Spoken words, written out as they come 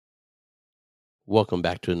Welcome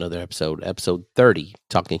back to another episode 30,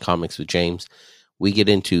 Talking Comics with James. We get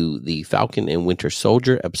into the Falcon and Winter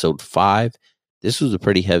Soldier, episode 5. This was a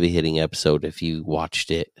pretty heavy-hitting episode if you watched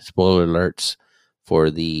it. Spoiler alerts for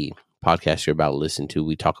the podcast you're about to listen to.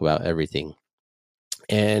 We talk about everything.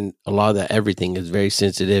 And a lot of that everything is very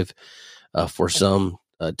sensitive for some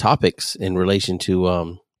topics in relation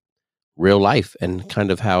to real life and kind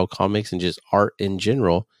of how comics and just art in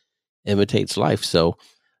general imitates life. So,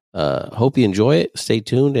 hope you enjoy it. Stay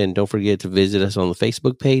tuned and don't forget to visit us on the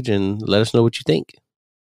Facebook page and let us know what you think.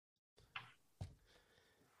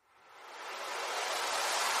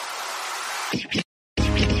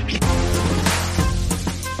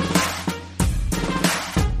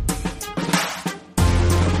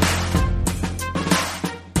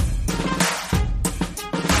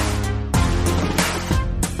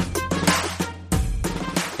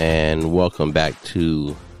 And welcome back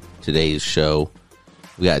to today's show.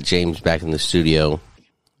 We got James back in the studio,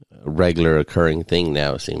 a regular occurring thing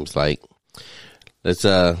now, it seems like. Let's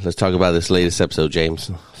talk about this latest episode,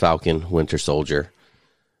 James. Falcon, Winter Soldier.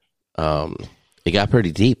 It got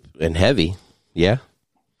pretty deep and heavy, yeah?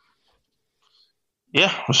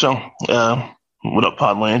 Yeah, so, what up,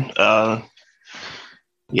 Podland? I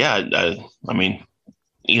mean,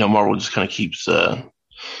 Marvel just kind of keeps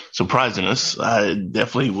surprising us. I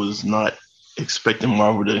definitely was not expecting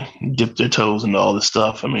Marvel to dip their toes into all this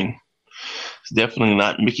stuff. I mean, it's definitely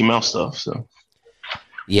not Mickey Mouse stuff. So,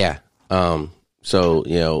 yeah. So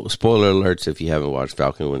spoiler alerts if you haven't watched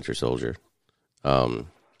Falcon Winter Soldier. I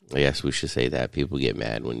guess we should say that people get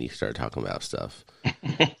mad when you start talking about stuff,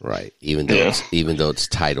 right? Even though it's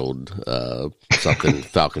titled something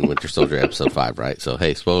Falcon Winter Soldier episode 5, right? So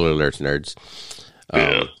hey, spoiler alerts, nerds.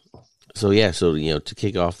 So to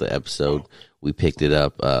kick off the episode, we picked it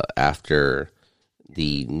up after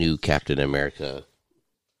the new Captain America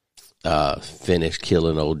finished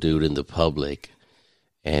killing old dude in the public,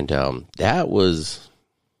 and that was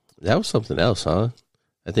something else, huh?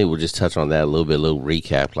 I think we'll just touch on that a little bit, a little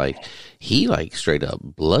recap. Like, he straight up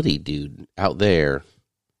bloody dude out there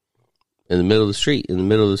in the middle of the street, in the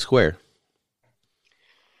middle of the square.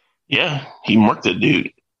 Yeah, he marked that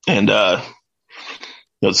dude, and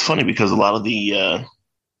it's funny because a lot of the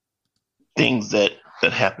things that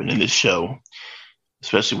happen in this show,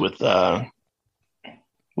 especially with the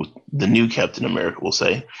new Captain America, we'll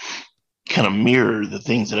say, kind of mirror the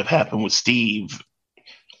things that have happened with Steve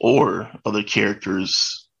or other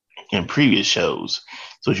characters in previous shows.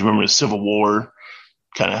 So if you remember the Civil War,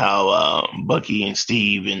 kind of how Bucky and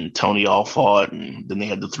Steve and Tony all fought, and then they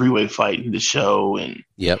had the three-way fight in the show, and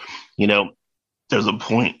yep, there's a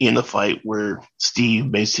point in the fight where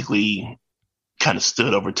Steve basically kind of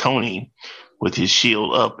stood over Tony with his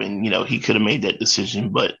shield up, and he could have made that decision,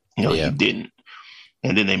 but he didn't.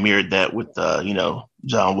 And then they mirrored that with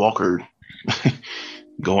John Walker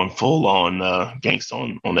going full on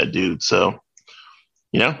gangsta on that dude. So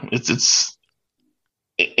it's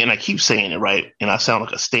and I keep saying it right, and I sound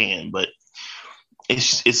like a stan, but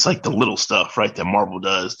it's like the little stuff, right, that Marvel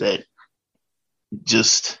does that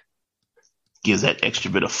just gives that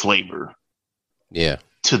extra bit of flavor,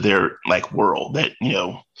 to their world that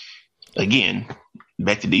again,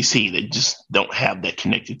 back to DC, they just don't have that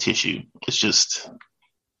connective tissue. It's just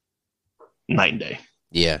night and day.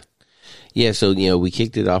 Yeah. So we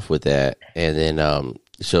kicked it off with that, and then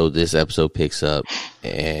so this episode picks up,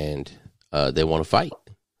 and they want to fight.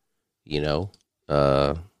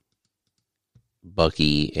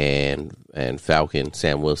 Bucky and Falcon,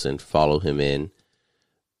 Sam Wilson, follow him in,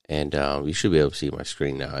 and you should be able to see my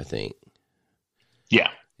screen now, I think.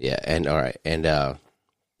 Yeah, and all right, and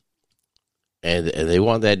they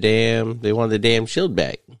want the damn shield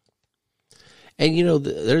back. And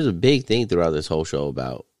there's a big thing throughout this whole show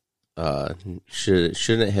about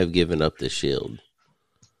shouldn't have given up the shield.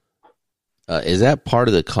 Is that part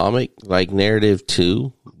of the comic narrative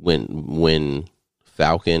too? When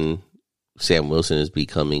Falcon, Sam Wilson is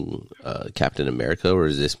becoming Captain America, or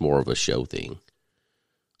is this more of a show thing?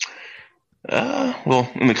 Well,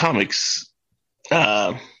 in the comics,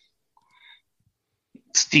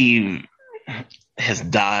 Steve has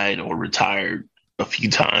died or retired a few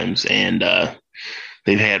times, and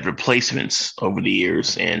they've had replacements over the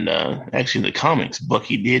years. And actually, in the comics,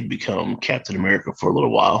 Bucky did become Captain America for a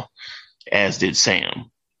little while, as did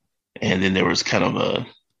Sam. And then there was kind of a,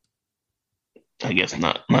 I guess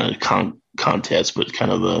not a contest, but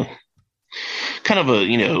kind of a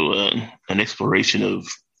an exploration of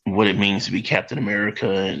what it means to be Captain America,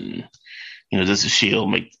 and does the shield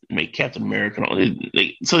make Captain America?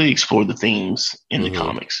 So they explored the themes in the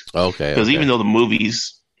comics. Okay. Because even though the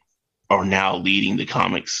movies are now leading the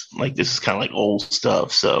comics. Like this is kind of like old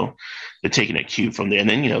stuff, so they're taking a cue from there, and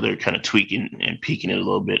then they're kind of tweaking and peaking it a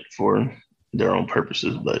little bit for their own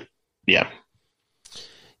purposes. But yeah,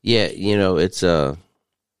 it's I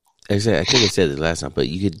think I said it last time, but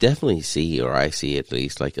you could definitely see, or I see at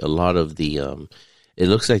least, like a lot of the it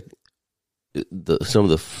looks like some of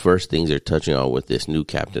the first things they're touching on with this new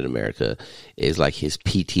Captain America is like his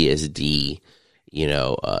PTSD.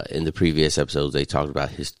 In the previous episodes, they talked about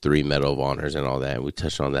his 3 Medal of Honors and all that. And we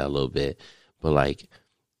touched on that a little bit, but like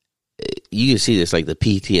you can see this, like the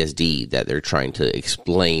PTSD that they're trying to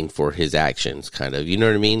explain for his actions, kind of. You know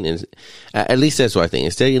what I mean? And at least that's what I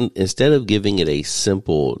think. Instead of giving it a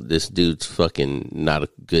simple, this dude's fucking not a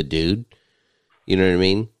good dude. You know what I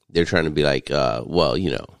mean? They're trying to be like, well,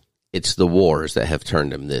 it's the wars that have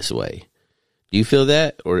turned him this way. Do you feel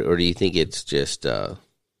that, or do you think it's just I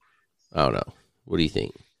don't know? What do you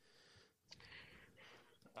think?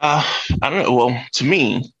 I don't know. Well, to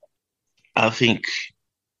me, I think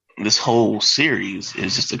this whole series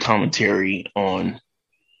is just a commentary on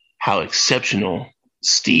how exceptional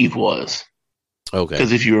Steve was. Okay.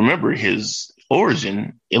 Because if you remember his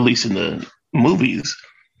origin, at least in the movies,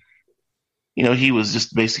 he was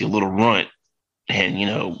just basically a little runt,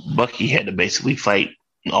 and Bucky had to basically fight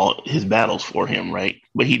all his battles for him, right?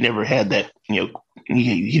 But he never had that. He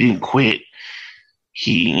didn't quit.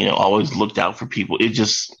 He, always looked out for people. It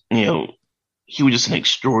just, he was just an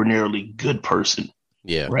extraordinarily good person.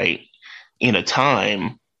 Yeah. Right. In a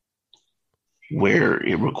time where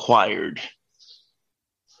it required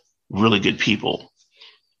really good people.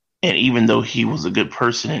 And even though he was a good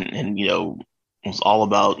person and was all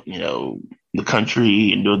about, the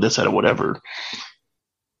country and doing this, that, or whatever,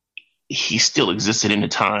 he still existed in a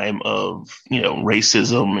time of,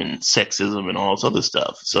 racism and sexism and all this other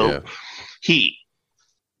stuff. So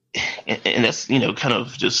and that's, kind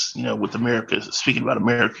of just, with America, speaking about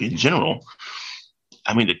America in general,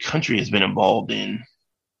 I mean, the country has been involved in,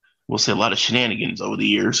 we'll say, a lot of shenanigans over the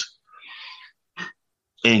years.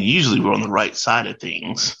 And usually we're on the right side of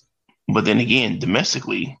things. But then again,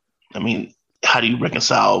 domestically, I mean, how do you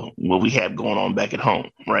reconcile what we have going on back at home,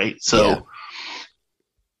 right? So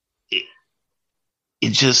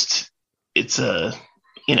it just takes an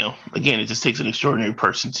extraordinary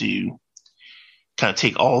person to kind of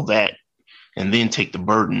take all that and then take the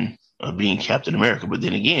burden of being Captain America. But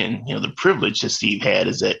then again, the privilege that Steve had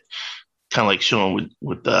is that, kind of like showing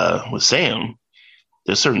with Sam,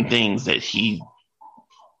 there's certain things that he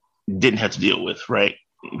didn't have to deal with, right?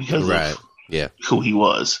 Because of who he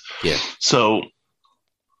was. Yeah. So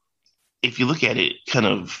if you look at it kind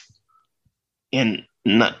of in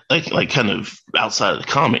not like kind of outside of the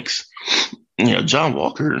comics, John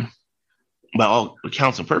Walker, by all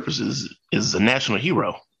accounts and purposes, is a national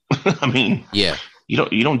hero. I mean,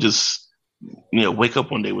 you don't just wake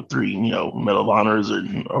up one day with 3 Medal of Honors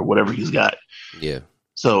or whatever he's got. Yeah.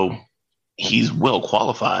 So he's well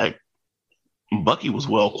qualified. Bucky was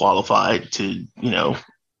well qualified to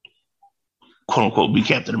quote unquote be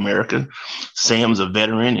Captain America. Sam's a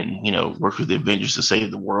veteran and worked with the Avengers to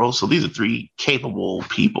save the world. So these are 3 capable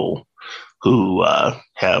people who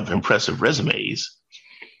have impressive resumes,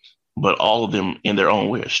 but all of them in their own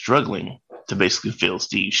way are struggling to basically fill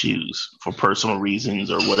Steve's shoes for personal reasons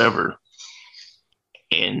or whatever.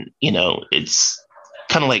 And, it's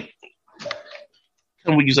kind of like,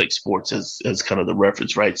 and we use like sports as kind of the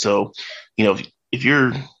reference, right? So, if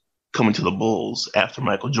you're coming to the Bulls after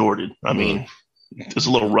Michael Jordan, I mean, it's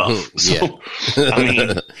a little rough. So,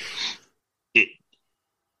 I mean,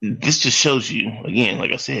 this just shows you, again,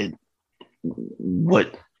 like I said,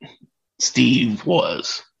 what Steve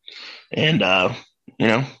was. And,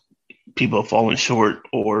 people have fallen short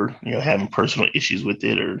or, having personal issues with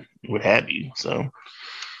it or what have you. So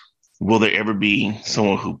will there ever be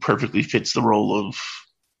someone who perfectly fits the role of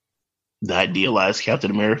the idealized Captain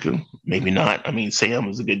America? Maybe not. I mean, Sam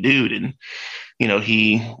is a good dude and,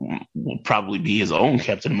 he will probably be his own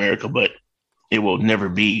Captain America, but it will never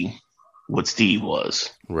be what Steve was.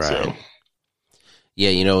 Right. So. Yeah,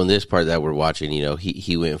 in this part that we're watching,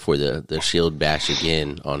 he went for the shield bash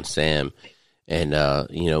again on Sam. And,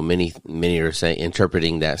 many are saying,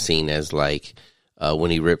 interpreting that scene as like when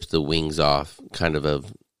he rips the wings off, kind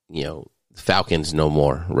of Falcon's no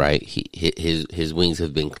more, right? His wings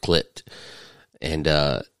have been clipped and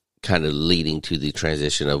kind of leading to the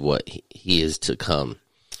transition of what he is to come.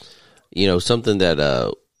 Something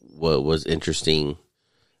that what was interesting,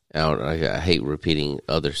 I hate repeating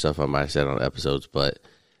other stuff I might have said on episodes, but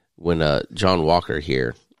when John Walker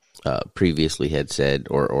here previously had said,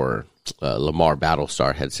 or Lamar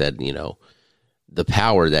Battlestar had said, the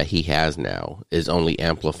power that he has now is only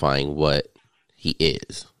amplifying what he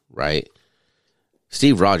is, right?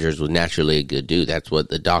 Steve Rogers was naturally a good dude. That's what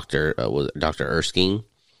the doctor was. Dr. Erskine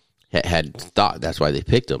had thought. That's why they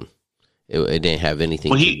picked him. It didn't have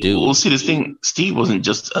anything to do. Well, see, this thing, Steve wasn't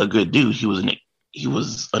just a good dude. He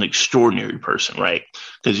was an extraordinary person, right?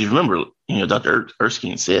 Because you remember, Dr.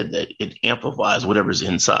 Erskine said that it amplifies whatever's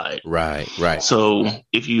inside. Right. So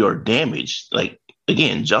if you are damaged, like,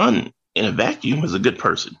 again, John in a vacuum is a good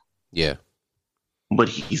person. Yeah. But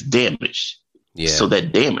he's damaged. Yeah. So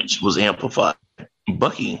that damage was amplified.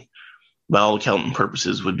 Bucky, by all accounting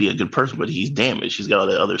purposes, would be a good person, but he's damaged. He's got all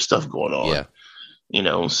that other stuff going on.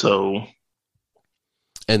 Yeah. So.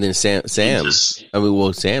 And then Sam. Sam, he's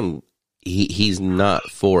not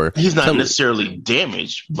necessarily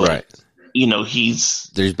damaged, but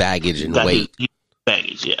there's baggage and weight.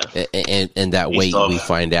 Baggage, yeah. And that weight we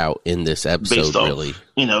find out in this episode, really.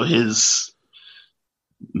 His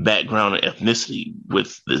background and ethnicity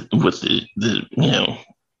with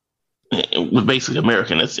basically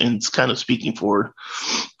American. It's kind of speaking for,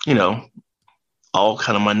 all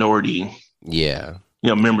kind of minority,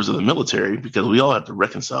 members of the military, because we all have to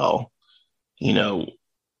reconcile,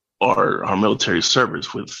 our military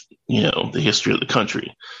service with, the history of the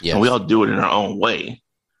country. Yes. And we all do it in our own way.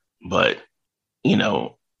 But, it's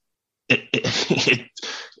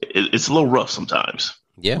a little rough sometimes.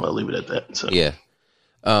 Yeah. I'll leave it at that. So. Yeah.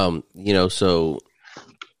 So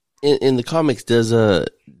in the comics, does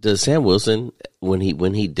Sam Wilson, when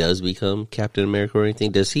he does become Captain America or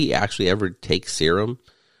anything, does he actually ever take serum,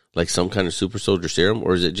 like some kind of super soldier serum,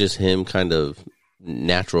 or is it just him kind of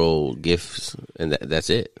natural gifts and that's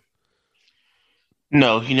it?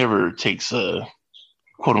 No, he never takes a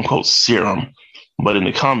quote unquote serum, but in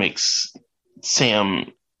the comics,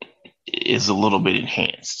 Sam is a little bit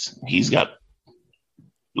enhanced. He's got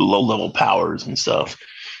low level powers and stuff.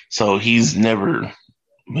 So he's never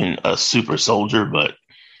been a super soldier, but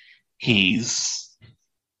he's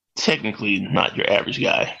technically not your average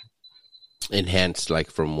guy. Enhanced,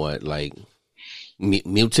 like from what? Like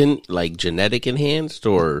mutant, like genetic enhanced,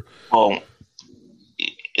 or? Well,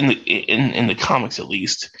 in the comics at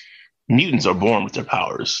least, mutants are born with their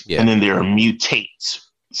powers, and then there are mutates.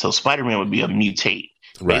 So Spider-Man would be a mutate,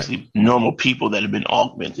 basically normal people that have been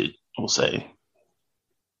augmented, we'll say.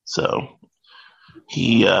 So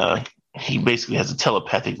he basically has a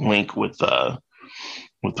telepathic link with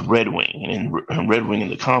Red Wing, and Red Wing in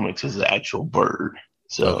the comics is an actual bird.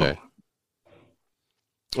 So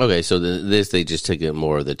okay, so they just took it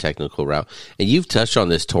more of the technical route, and you've touched on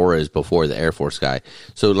this Torres before, the Air Force guy.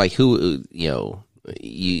 So like who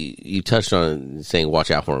you touched on saying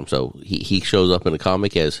watch out for him. So he shows up in the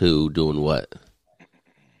comic as who, doing what?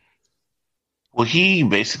 Well, he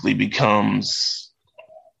basically becomes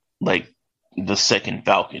like the second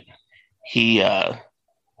Falcon. He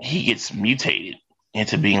gets mutated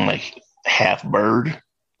into being like half bird,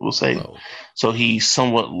 we'll say. Oh. So he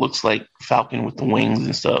somewhat looks like Falcon with the wings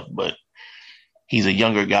and stuff, but he's a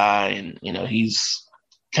younger guy, and he's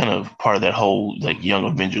kind of part of that whole like Young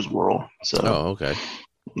Avengers world. So okay.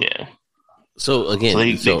 Yeah. So again,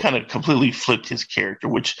 they kind of completely flipped his character,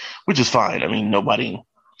 which is fine. I mean, nobody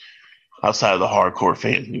outside of the hardcore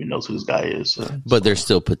fans even knows who this guy is. So. But there's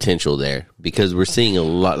still potential there, because we're seeing a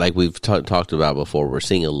lot, like we've talked about before, we're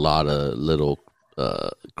seeing a lot of little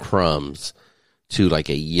crumbs to like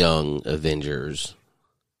a young Avengers.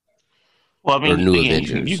 Well, I mean, or new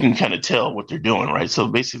Avengers. You can kind of tell what they're doing, right? So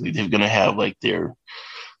basically they're going to have like the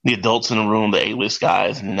adults in the room, the A-list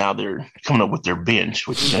guys, and now they're coming up with their bench,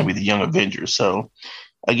 which is going to be the Young Avengers. So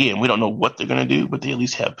again, we don't know what they're going to do, but they at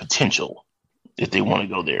least have potential if they want to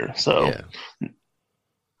go there. So yeah.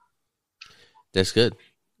 That's good.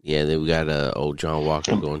 Yeah, then we got old John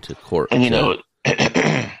Walker going to court. And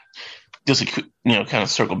just to kind of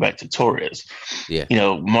circle back to Torres. Yeah.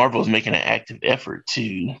 Marvel is making an active effort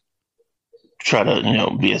to try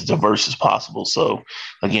to be as diverse as possible. So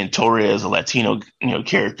again, Torres, a Latino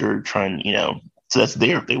character, trying so that's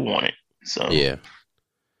there if they want it. So yeah,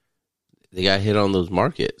 they got hit on those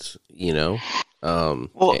markets. Well,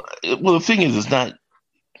 the thing is, it's not.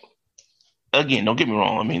 Again, don't get me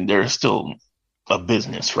wrong. I mean, they're still a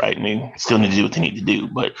business, right? I mean, still need to do what they need to do,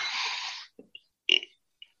 but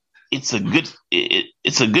it's a good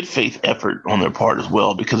faith effort on their part as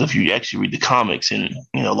well. Because if you actually read the comics and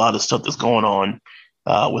a lot of stuff that's going on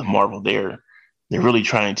with Marvel, they're really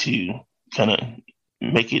trying to kind of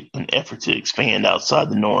make it an effort to expand outside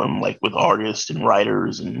the norm, like with artists and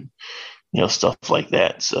writers and stuff like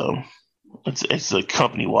that. So. It's a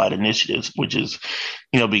company-wide initiative, which is,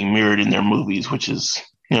 being mirrored in their movies, which is,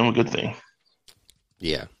 a good thing.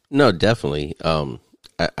 Yeah. No, definitely.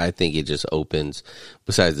 I think it just opens,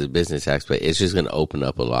 besides the business aspect, it's just going to open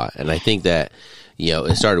up a lot. And I think that,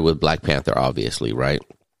 it started with Black Panther, obviously, right?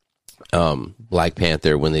 Black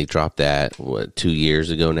Panther, when they dropped that, 2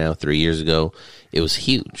 years ago now, 3 years ago, it was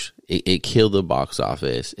huge. It killed the box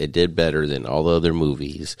office. It did better than all the other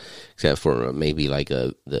movies, except for maybe like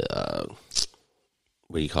what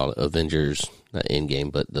do you call it? Avengers, not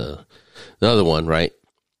Endgame, but the other one, right?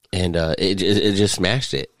 And it just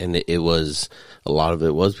smashed it. And it was, a lot of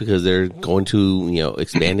it was because they're going to,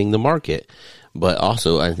 expanding the market. But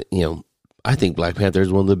also, I think Black Panther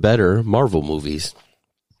is one of the better Marvel movies.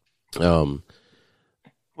 Well,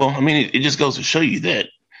 I mean, it just goes to show you that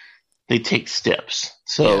they take steps.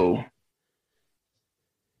 So,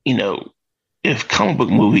 if comic book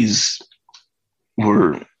movies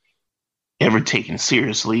were ever taken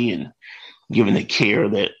seriously and given the care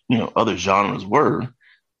that, other genres were,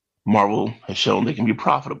 Marvel has shown they can be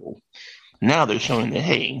profitable. Now they're showing that,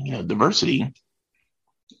 hey, diversity,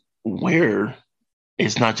 where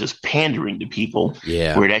it's not just pandering to people,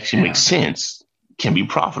 where it actually makes sense, can be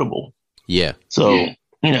profitable. Yeah. So,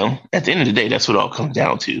 at the end of the day, that's what it all comes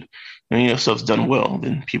down to. And, if stuff's done well,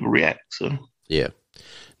 then people react. So, yeah.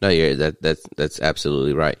 No, yeah, that's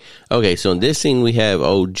absolutely right. Okay, so in this scene we have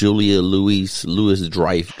Julia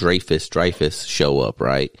Dreyfus show up,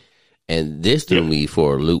 right? And this threw me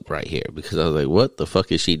for a loop right here, because I was like, what the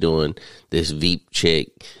fuck is she doing? This Veep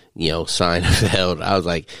chick,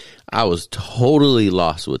 Seinfeld. I was totally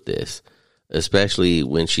lost with this, especially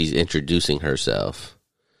when she's introducing herself.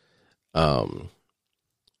 Who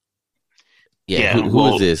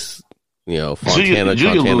is this? Fontana,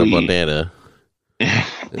 Bandana.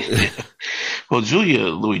 Well, Julia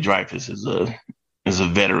Louis-Dreyfus is a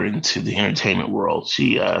veteran to the entertainment world.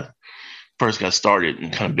 She first got started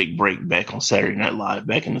in kind of big break back on Saturday Night Live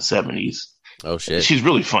back in the 70s. Oh shit. She's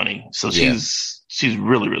really funny. So she's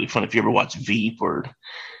really, really funny. If you ever watch Veep or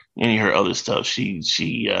any of her other stuff, she's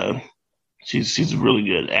a really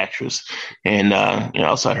good actress. And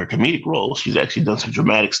outside her comedic role, she's actually done some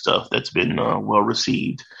dramatic stuff that's been well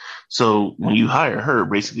received. So when you hire her,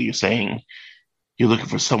 basically you're saying you're looking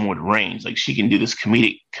for someone with range. Like, she can do this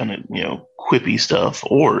comedic kind of, quippy stuff,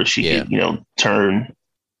 or she can, turn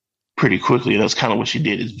pretty quickly. And that's kind of what she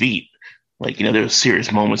did as Veep. Like, there were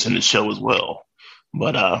serious moments in the show as well.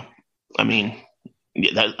 But, I kind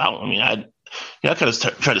of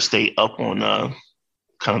try to stay up on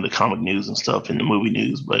kind of the comic news and stuff and the movie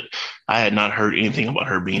news, but I had not heard anything about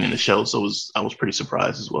her being in the show. So I was pretty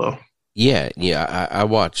surprised as well. Yeah. I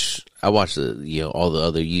watch the, all the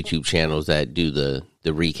other YouTube channels that do the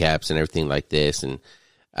recaps and everything like this. And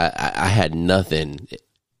I had nothing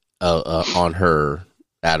on her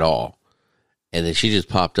at all. And then she just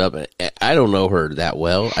popped up. And I don't know her that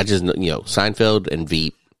well. I just know, Seinfeld and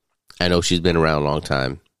Veep. I know she's been around a long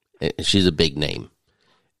time, and she's a big name.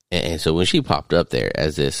 And so when she popped up there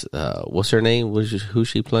as this, what's her name? Who's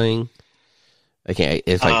she playing? I can't.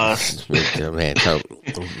 It's like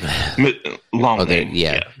long name.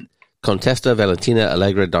 Yeah. Contessa Valentina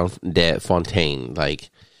Allegra de Fontaine. Like,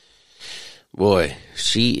 boy,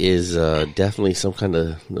 she is definitely some kind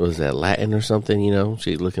of, was that Latin or something?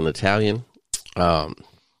 She's looking Italian.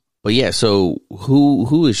 But yeah, so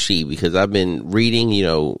who is she? Because I've been reading,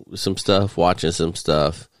 some stuff, watching some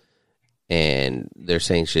stuff, and they're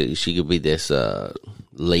saying she could be this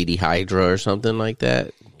Lady Hydra or something like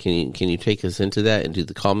that. Can you take us into that, into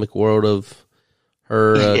the comic world of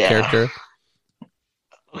her character?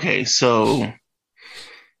 Okay, so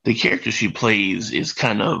the character she plays is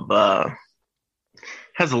kind of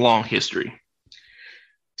has a long history.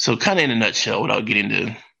 So kind of in a nutshell, without getting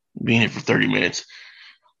into being here for 30 minutes,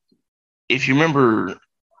 if you remember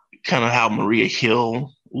kind of how Maria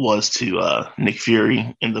Hill was to Nick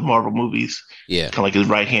Fury in the Marvel movies, kind of like his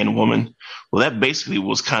right-hand woman. Well, that basically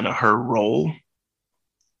was kind of her role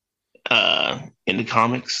in the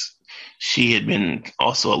comics. She had been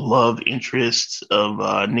also a love interest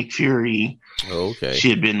of Nick Fury. Oh, okay. She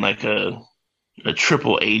had been like a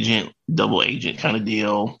triple agent, double agent kind of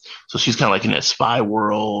deal. So she's kind of like in that spy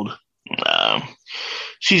world.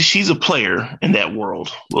 She's a player in that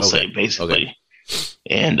world, we'll say, basically. Okay.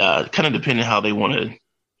 And kind of depending on how they want to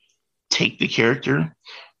take the character,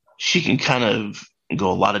 she can kind of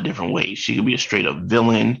go a lot of different ways. She could be a straight up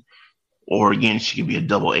villain, or again, she could be a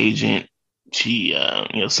double agent. She,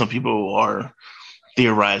 some people are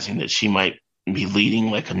theorizing that she might be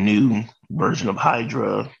leading like a new version of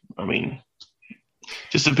Hydra. I mean,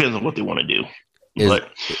 just depends on what they want to do. But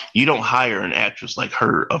you don't hire an actress like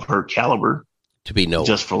her, of her caliber, to be known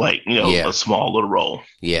just for like, a small little role.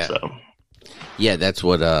 Yeah. So. Yeah, that's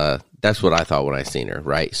what I thought when I seen her.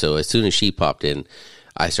 Right. So as soon as she popped in,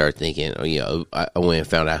 I started thinking, I went and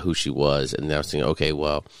found out who she was, and then I was thinking, okay,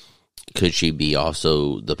 well, could she be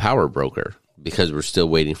also the power broker? Because we're still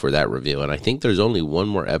waiting for that reveal, and I think there's only one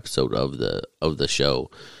more episode of the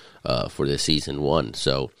show for this season 1.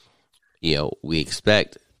 So, we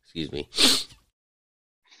expect. Excuse me.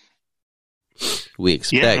 We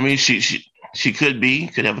expect. Yeah, I mean, she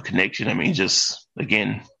could have a connection. I mean, just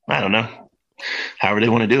again, I don't know. However they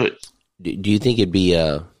want to do it. Do you think it'd be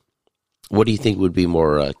what do you think would be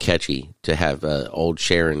more catchy to have old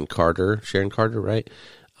Sharon Carter, right?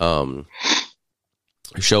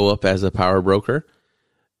 Show up as a power broker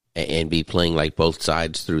and be playing like both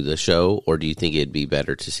sides through the show, or do you think it'd be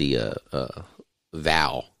better to see a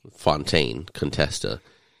Val Fontaine Contessa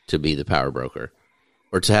to be the power broker,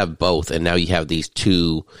 or to have both? And now you have these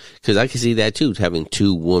two, because I can see that too, having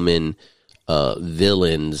two woman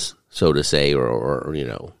villains, so to say, or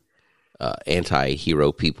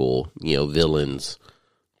anti-hero people, villains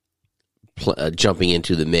jumping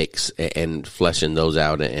into the mix and fleshing those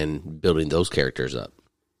out and building those characters up.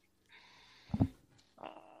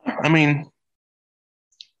 I mean,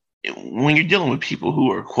 when you're dealing with people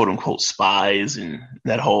who are quote unquote spies in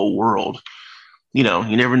that whole world, you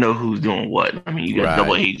never know who's doing what. I mean, you got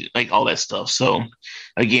double agent, like all that stuff. So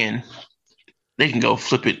again, they can go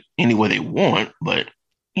flip it any way they want, but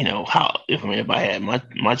if I had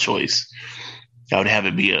my choice, I would have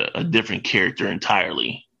it be a different character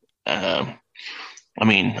entirely. I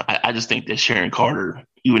just think that Sharon Carter,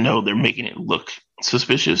 even though they're making it look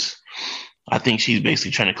suspicious, I think she's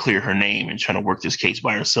basically trying to clear her name and trying to work this case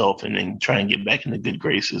by herself and then try and get back in the good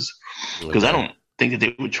graces. Because I don't think that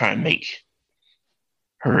they would try and make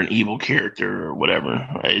her an evil character or whatever.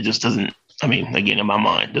 It just doesn't. I mean, again, in my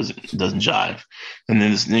mind, doesn't jive. And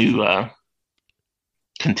then this new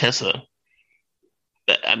Contessa.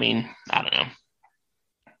 I mean, I don't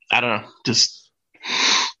know. Just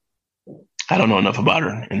I don't know enough about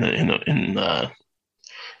her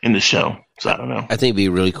in the show, so I don't know. I think it'd be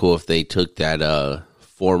really cool if they took that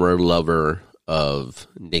former lover of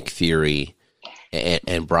Nick Fury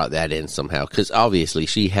and brought that in somehow, because obviously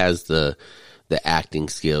she has the acting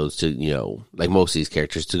skills to, like most of these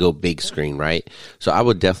characters, to go big screen, right? So I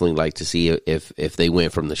would definitely like to see if they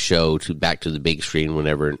went from the show to back to the big screen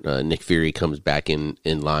whenever Nick Fury comes back in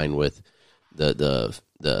line with the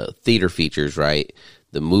theater features, right?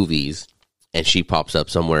 The movies, and she pops up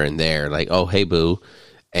somewhere in there, like, oh, hey, boo.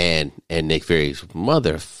 And Nick Fury's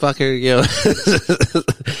motherfucker,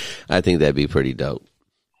 I think that'd be pretty dope.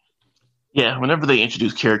 Yeah, whenever they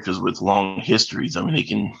introduce characters with long histories, I mean, they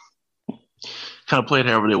can kind of play it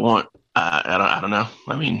however they want. I don't know.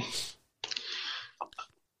 I mean,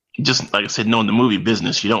 just like I said, knowing the movie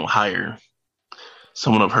business, you don't hire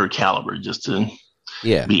someone of her caliber just to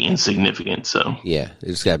be insignificant. So yeah,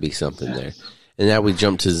 there's got to be something there. And now we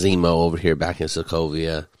jump to Zemo over here back in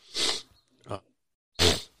Sokovia.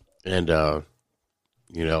 And,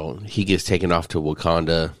 he gets taken off to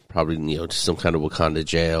Wakanda, probably, to some kind of Wakanda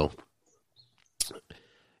jail.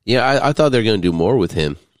 Yeah, I thought they were going to do more with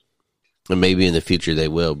him. And maybe in the future they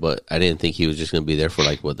will, but I didn't think he was just going to be there for,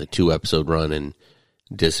 the 2-episode run and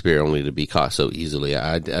disappear only to be caught so easily.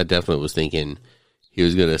 I definitely was thinking he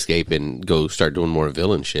was going to escape and go start doing more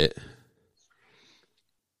villain shit.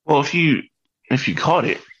 Well, if you caught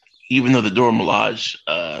it, even though the Dora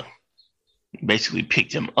Milaje basically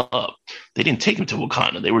picked him up, they didn't take him to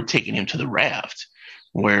Wakanda. They were taking him to the raft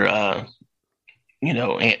where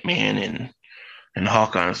Ant-Man and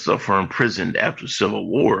Hawkeye and stuff were imprisoned after Civil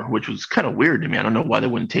War, which was kind of weird to me. I don't know why they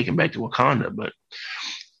wouldn't take him back to Wakanda, but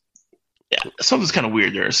yeah, something's kind of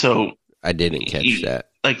weird there. So I didn't catch that.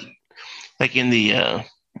 Like in the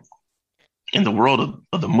world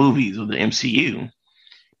of the movies of the MCU,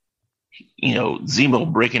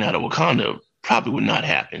 Zemo breaking out of Wakanda probably would not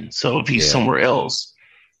happen. So if he's somewhere else,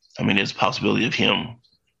 I mean, there's a possibility of him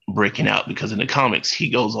breaking out, because in the comics, he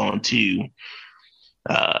goes on to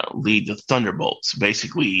lead the Thunderbolts,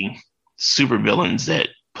 basically supervillains that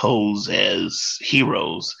pose as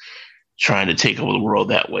heroes trying to take over the world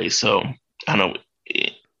that way. So I don't know.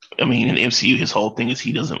 I mean, in the MCU, his whole thing is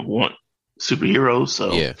he doesn't want superheroes.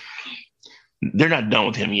 So they're not done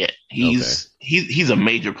with him yet. He's a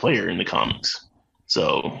major player in the comics.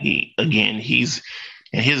 So he's in his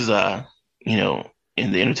in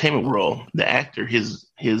the entertainment world, the actor, his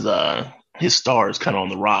star is kind of on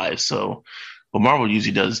the rise. So what Marvel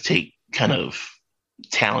usually does is take kind of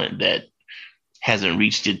talent that hasn't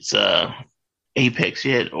reached its apex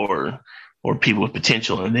yet, or people with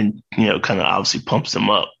potential, and then kind of obviously pumps them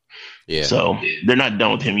up. Yeah. So they're not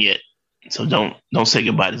done with him yet. So don't say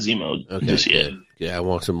goodbye to Zemo just yet. Good. Yeah, I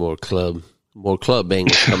want some more club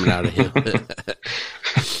bangers coming out of him.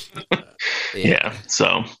 Yeah.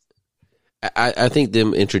 So I think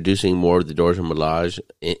them introducing more of the Dora Milaje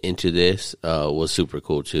into this was super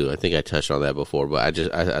cool too. I think I touched on that before, but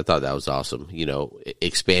I thought that was awesome. You know,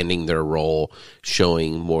 expanding their role,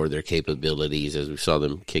 showing more of their capabilities as we saw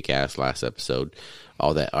them kick ass last episode.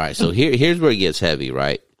 All that. All right, so here's where it gets heavy,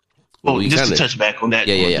 right? Well, just to touch back on that,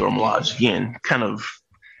 Dora Milaje again, kind of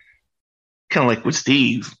like with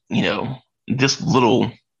Steve. You know, this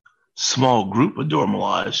little small group of Dora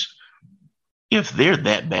Milaje, if they're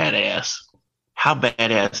that badass, how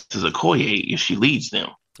badass is Okoye if she leads them?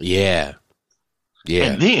 Yeah.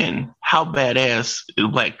 And then how badass is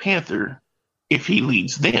Black Panther if he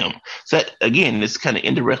leads them? So that, again, this kind of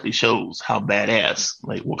indirectly shows how badass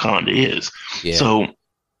like Wakanda is. Yeah. So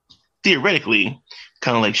theoretically,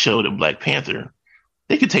 kind of like show that Black Panther,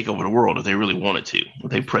 they could take over the world if they really wanted to, if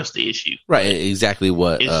they press the issue. Right. Exactly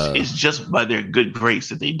what it's just by their good grace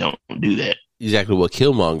that they don't do that. Exactly what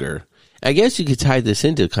Killmonger. I guess you could tie this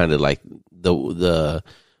into kind of like the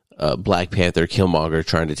Black Panther Killmonger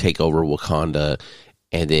trying to take over Wakanda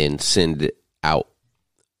and then send out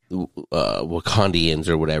Wakandians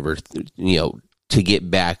or whatever, you know, to get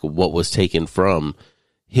back what was taken from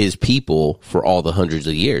his people for all the hundreds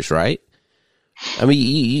of years, right? I mean,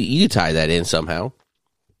 you tie that in somehow.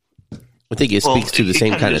 I think it speaks to the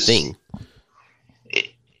same kind of thing. It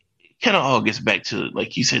kind of all gets back to,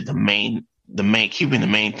 like you said, the main keeping the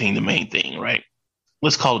main thing, right?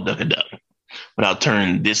 Let's call it duck a duck, without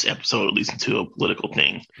turning this episode at least into a political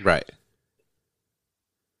thing. Right.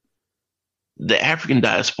 The African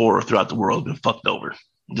diaspora throughout the world has been fucked over.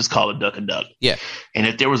 Just call it duck a duck. Yeah. And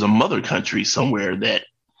if there was a mother country somewhere that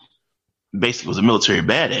basically was a military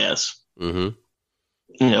badass, mm-hmm.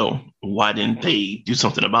 you know, why didn't they do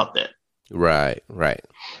something about that? Right.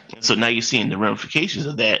 So now you're seeing the ramifications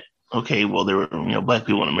of that. Okay, well, there were, you know, Black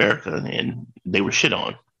people in America and they were shit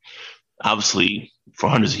on, obviously, for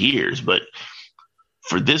hundreds of years. But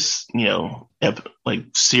for this, you know, like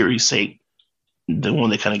series' sake, the one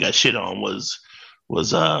that kind of got shit on was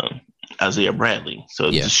Isaiah Bradley. So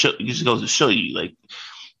it just goes to show you, like,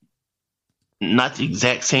 not the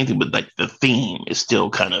exact same thing, but like the theme is still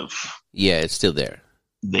kind of it's still there.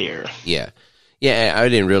 I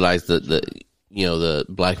didn't realize the you know, the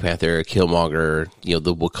Black Panther, Killmonger, you know,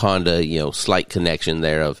 the Wakanda, you know, slight connection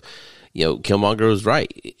there of, you know, Killmonger was right.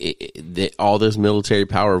 All this military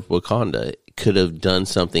power of Wakanda could have done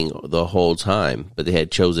something the whole time, but they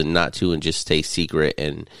had chosen not to and just stay secret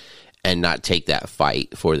and not take that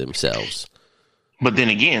fight for themselves. But then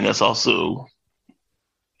again, that's also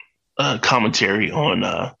a commentary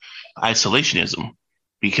on isolationism,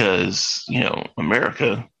 because, you know,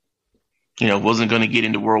 America, you know, wasn't going to get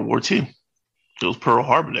into World War II. It was Pearl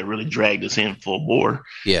Harbor that really dragged us in full bore.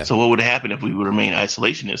 Yeah. So what would have happened if we would remain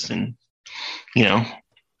isolationist, and, you know,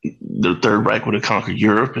 the Third Reich would have conquered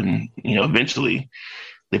Europe, and, you know, eventually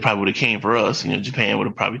they probably would have came for us. You know, Japan would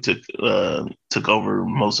have probably took over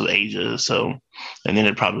most of Asia. So, and then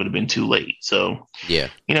it probably would have been too late. So, yeah,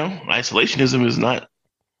 you know, isolationism is not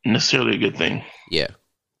necessarily a good thing. Yeah,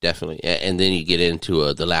 definitely. And then you get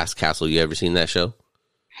into The Last Castle. You ever seen that show?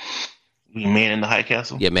 Man in the High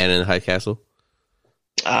Castle? Yeah, Man in the High Castle.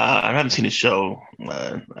 I haven't seen the show.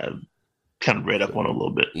 I've kind of read up on it a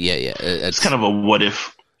little bit. Yeah. It's kind of a what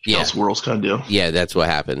if Elseworlds kind of deal. Yeah, that's what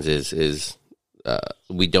happens is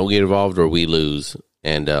we don't get involved or we lose.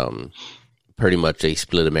 And pretty much they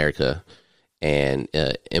split America, and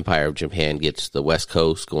Empire of Japan gets the West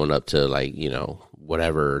Coast going up to, like, you know,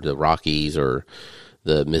 whatever, the Rockies or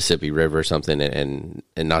the Mississippi River or something, and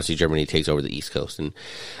Nazi Germany takes over the East Coast. And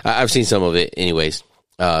I've seen some of it anyways.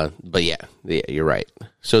 But yeah, you're right.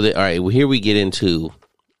 So all right, well, here we get into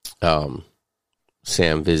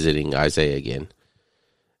Sam visiting Isaiah again.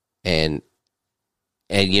 And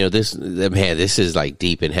you know, this is like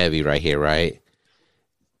deep and heavy right here, right?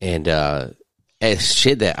 And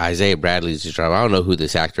shit that Isaiah Bradley's just driving. I don't know who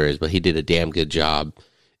this actor is, but he did a damn good job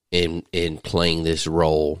in playing this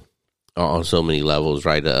role on so many levels,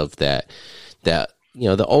 right? Of that you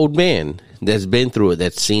know, the old man that's been through it,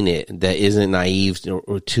 that's seen it, that isn't naive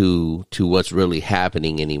to what's really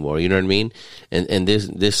happening anymore. You know what I mean? And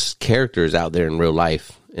this character is out there in real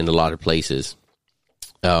life in a lot of places,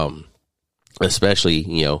 especially,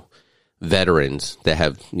 you know, veterans that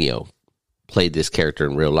have, you know, played this character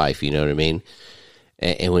in real life. You know what I mean?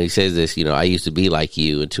 And when he says this, you know, I used to be like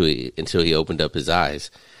you until he opened up his eyes.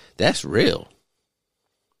 That's real.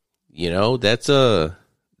 You know, that's that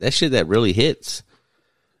shit that really hits.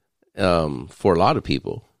 For a lot of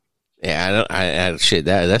people, Yeah, shit.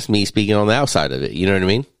 That's me speaking on the outside of it. You know what I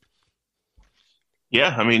mean?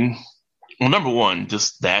 Yeah, I mean, well, number one,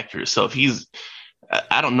 just the actor itself.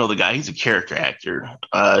 I don't know the guy. He's a character actor,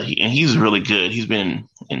 and he's really good. He's been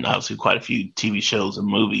in obviously quite a few TV shows and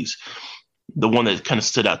movies. The one that kind of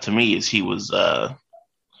stood out to me is he was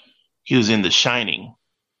in The Shining,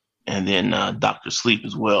 and then Doctor Sleep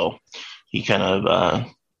as well. He kind of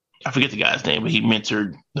I forget the guy's name, but he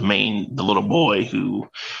mentored the little boy who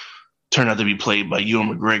turned out to be played by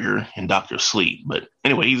Ewan McGregor in Doctor Sleep. But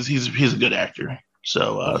anyway, he's a good actor,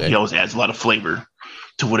 so Okay. he always adds a lot of flavor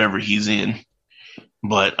to whatever he's in.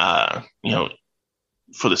 But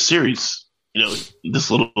for the series,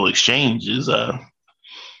 this little exchange is,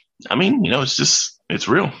 I mean, it's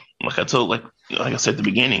real. Like I said at the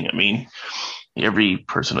beginning, I mean, every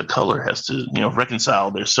person of color has to,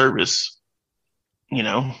 reconcile their service,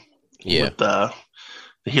 Yeah. with the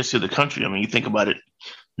history of the country. I mean, you think about it,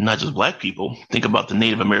 not just black people. Think about the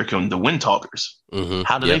Native American, the Wind Talkers. Mm-hmm.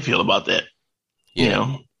 How do they feel about that?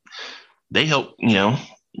 Yeah. They help,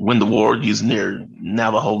 win the war using their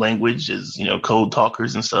Navajo language as, code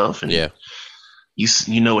talkers and stuff. And yeah.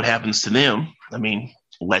 You know what happens to them. I mean,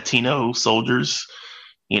 Latino soldiers,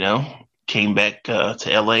 came back to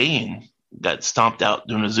LA and got stomped out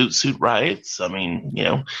during the Zoot Suit riots. I mean,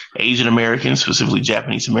 Asian Americans, specifically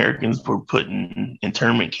Japanese Americans, were put in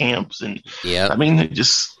internment camps. And yeah, I mean, it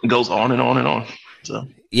just goes on and on and on. So,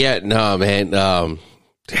 yeah, no, man.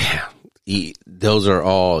 Those are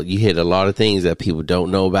all, you hit a lot of things that people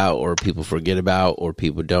don't know about, or people forget about, or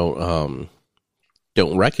people don't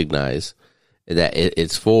recognize that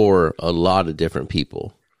it's for a lot of different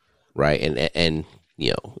people. Right. And,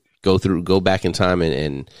 go back in time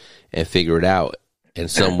and figure it out. In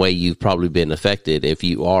some way, you've probably been affected if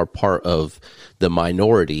you are part of the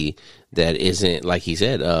minority that isn't, like he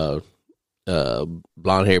said,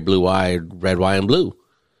 blonde hair, blue eyed, red, white, and blue.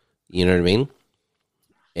 You know what I mean?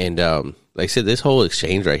 And like I said, this whole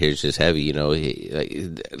exchange right here is just heavy.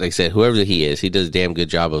 Like I said, whoever he is, he does a damn good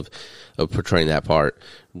job of portraying that part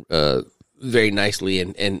very nicely.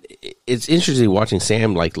 And it's interesting watching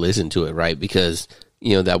Sam like listen to it, right? Because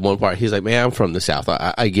that one part, he's like, man, I'm from the South.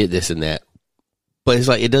 I get this and that. But it's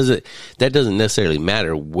like, that doesn't necessarily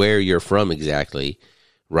matter where you're from exactly,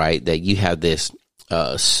 right? That you have this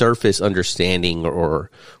surface understanding or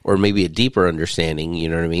maybe a deeper understanding, you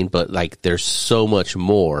know what I mean? But like, there's so much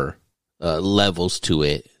more levels to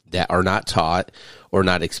it that are not taught or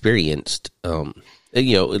not experienced.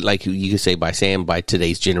 Like you could say by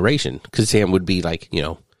today's generation, because Sam would be like,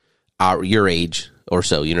 your age or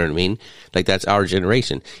so, you know what I mean? Like, that's our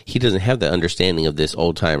generation. He doesn't have the understanding of this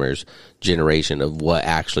old timers generation of what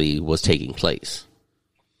actually was taking place.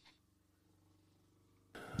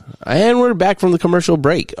 And we're back from the commercial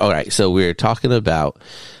break. All right, so we're talking about,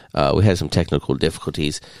 we had some technical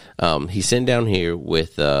difficulties. He's sitting down here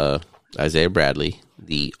with Isaiah Bradley,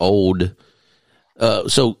 the old.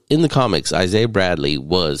 So in the comics, Isaiah Bradley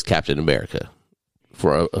was Captain America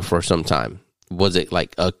for some time. Was it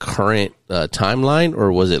like a current timeline,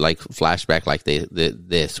 or was it like flashback like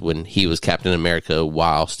this when he was Captain America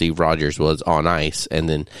while Steve Rogers was on ice, and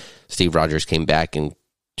then Steve Rogers came back and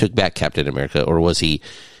took back Captain America? Or was he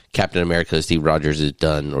Captain America, Steve Rogers is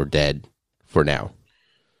done or dead for now?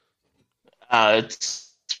 It's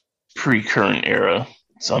pre-current era.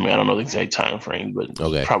 So, I mean, I don't know the exact time frame, but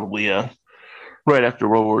okay. Probably right after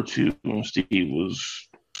World War II when Steve was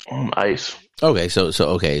on ice. Okay, so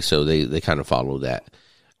they kind of follow that.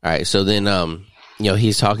 All right, so then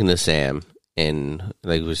he's talking to Sam, and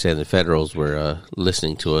like we were saying, the Federals were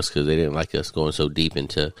listening to us because they didn't like us going so deep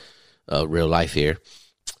into real life here.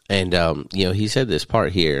 And he said this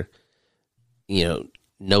part here,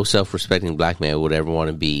 no self-respecting black man would ever want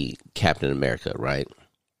to be Captain America, right?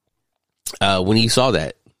 When you saw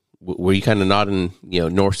that, were you kind of nodding,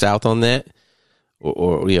 north-south on that?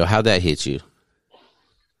 Or how'd that hit you?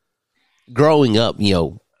 Growing up,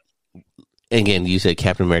 again, you said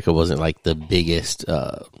Captain America wasn't like the biggest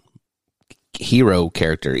hero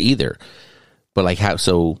character either. But like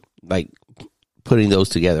putting those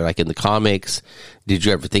together, like in the comics, did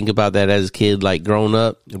you ever think about that as a kid, like growing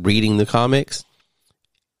up, reading the comics?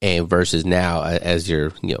 And versus now as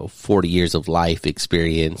your, 40 years of life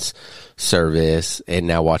experience, service, and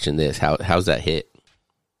now watching this, how's that hit?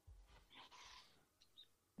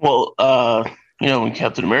 Well, when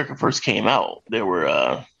Captain America first came out, there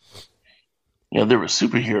were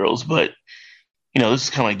superheroes, but, this is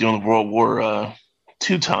kind of like during the World War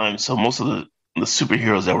II time. So most of the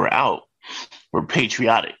superheroes that were out were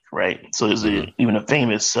patriotic, right? So there's even a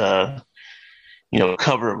famous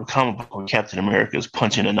cover of a comic book where Captain America is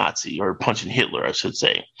punching a Nazi or punching Hitler, I should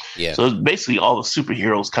say. Yeah. So basically all the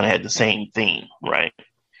superheroes kind of had the same theme, right?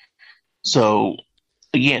 So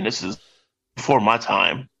again, this is before my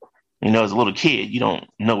time. As a little kid, you don't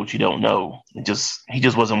know what you don't know. He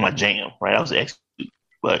just wasn't my jam, right? I was ex,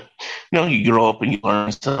 but you grow up and you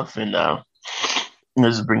learn stuff, and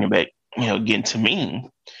this is bringing back, again to me.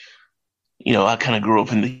 I kind of grew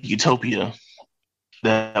up in the utopia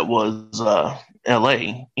that was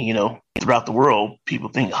L.A. Throughout the world, people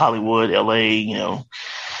think Hollywood, L.A.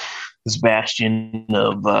 This bastion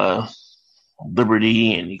of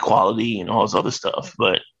liberty and equality and all this other stuff,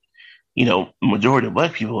 but majority of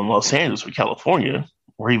Black people in Los Angeles or California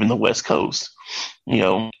or even the West Coast,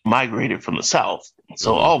 migrated from the South.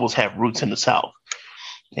 So all of us have roots in the South.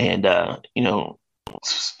 And,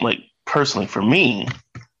 like personally for me,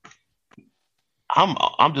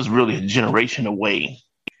 I'm just really a generation away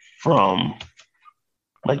from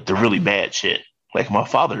like the really bad shit. Like my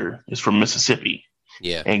father is from Mississippi.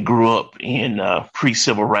 Yeah. And grew up in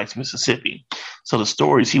pre-civil rights Mississippi. So the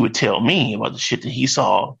stories he would tell me about the shit that he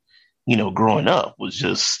saw growing up was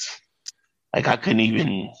just like I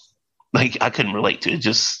couldn't relate to it.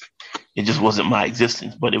 It just wasn't my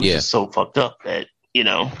existence, but it was just so fucked up that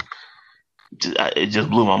it just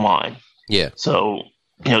blew my mind. Yeah. So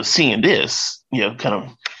seeing this kind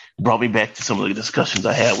of brought me back to some of the discussions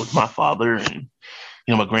I had with my father and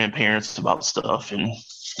my grandparents about stuff, and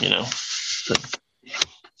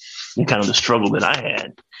and kind of the struggle that I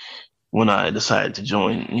had when I decided to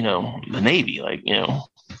join the Navy. Like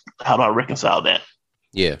how do I reconcile that?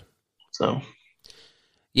 Yeah. So,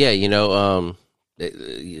 yeah,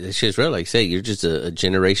 it's just real. Like I say, you're just a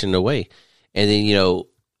generation away. And then,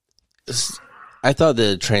 I thought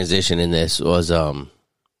the transition in this was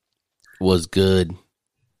good,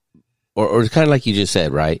 or kind of like you just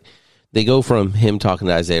said, right? They go from him talking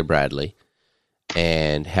to Isaiah Bradley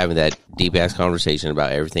and having that deep ass conversation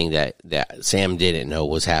about everything that Sam didn't know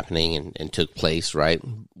was happening and took place, right?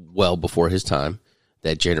 Well before his time.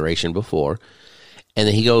 That generation before. And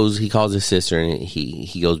then he calls his sister, and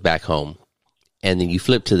he goes back home. And then you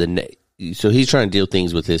flip to so he's trying to deal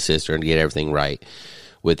things with his sister and get everything right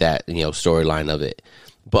with that, storyline of it.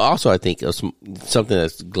 But also I think something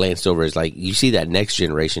that's glanced over is like, you see that next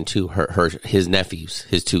generation too, his nephews,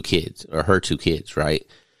 his two kids, or her two kids, right?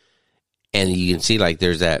 And you can see like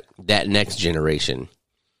there's that next generation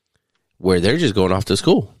where they're just going off to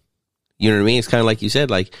school. You know what I mean? It's kind of like you said,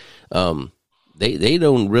 like, they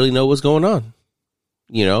don't really know what's going on.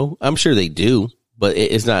 I'm sure they do, but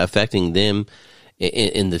it's not affecting them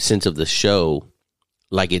in the sense of the show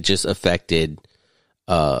like it just affected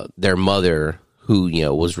their mother, who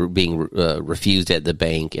was being refused at the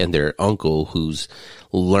bank, and their uncle who's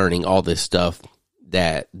learning all this stuff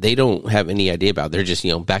that they don't have any idea about. They're just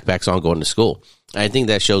backpacks on going to school. I think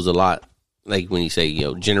that shows a lot. Like when you say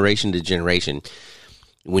generation to generation,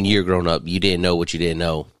 when you're grown up, you didn't know what you didn't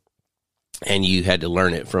know. And you had to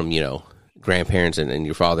learn it from, grandparents and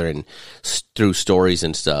your father and through stories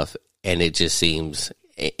and stuff. And it just seems,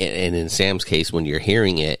 and in Sam's case, when you're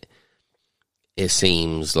hearing it, it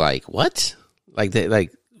seems like, what? Like that,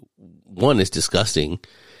 like one is disgusting,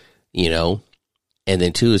 and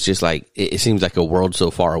then two is just like, it seems like a world so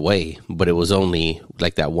far away, but it was only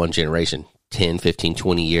like that one generation, 10, 15,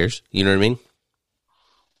 20 years. You know what I mean?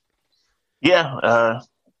 Yeah.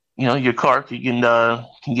 Your car can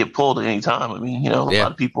get pulled at any time. I mean, a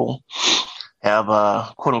lot of people have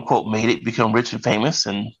quote unquote made it, become rich and famous,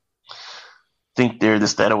 and think they're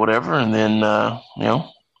this, that, or whatever. And then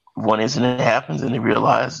one incident happens, and they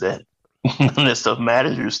realize that none of that stuff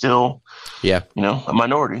matters. You're still a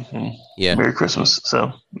minority. And Merry Christmas.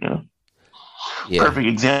 So perfect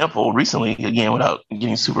example. Recently, again, without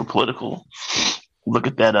getting super political, look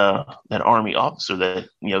at that Army officer that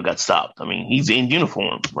got stopped. I mean, he's in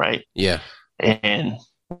uniform, right? Yeah. And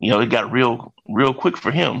it got real quick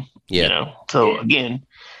for him. Yeah. So again,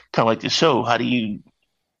 kind of like the show, how do you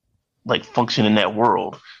like function in that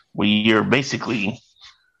world where you're basically,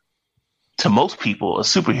 to most people, a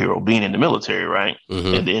superhero being in the military, right?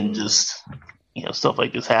 Mm-hmm. And then just stuff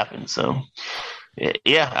like this happens. So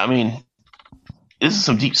yeah, I mean, this is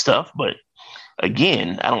some deep stuff, but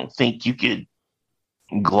again, I don't think you could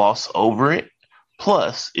gloss over it.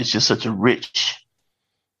 Plus, it's just such a rich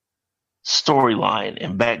storyline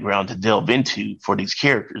and background to delve into for these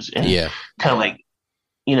characters. And kind of like,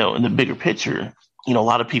 in the bigger picture, a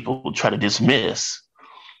lot of people try to dismiss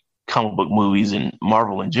comic book movies and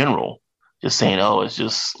Marvel in general, just saying, oh, it's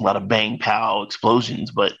just a lot of bang, pow,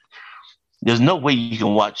 explosions. But there's no way you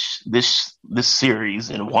can watch this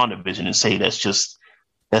series in WandaVision and say that's just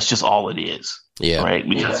all it is. Yeah. Right.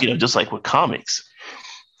 Because, just like with comics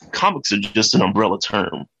are just an umbrella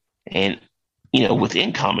term. And,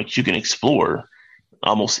 within comics, you can explore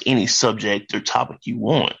almost any subject or topic you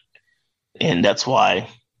want. And that's why,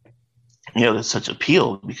 there's such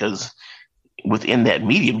appeal, because within that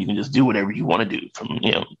medium, you can just do whatever you want to do, from,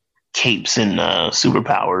 capes and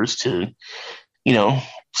superpowers to,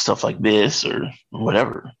 stuff like this or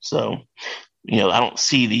whatever. So, I don't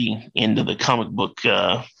see the end of the comic book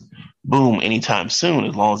boom anytime soon,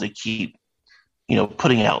 as long as they keep,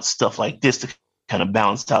 putting out stuff like this to kind of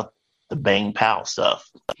balance out the bang pow stuff.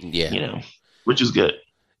 Yeah. Which is good.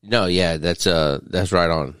 No, yeah, that's right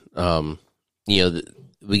on.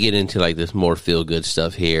 We get into like this more feel good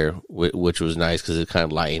stuff here, which was nice because it kind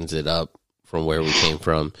of lightens it up from where we came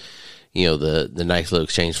from. The nice little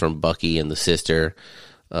exchange from Bucky and the sister.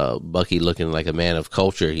 Bucky looking like a man of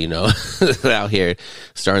culture, out here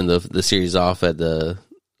starting the series off at the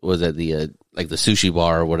sushi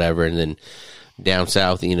bar or whatever, and then down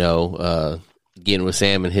south, getting with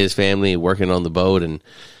Sam and his family, working on the boat, and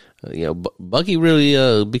Bucky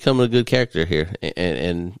really becoming a good character here,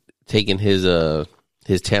 and taking his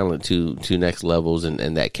talent to next levels,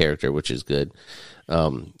 and that character, which is good.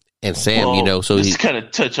 And Sam, so he kind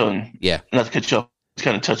of touch on, not to cut you off,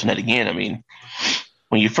 kind of touch on that again. I mean,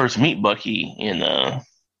 when you first meet Bucky in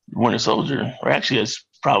Winter Soldier, or actually it's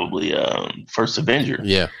probably First Avenger,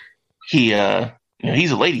 he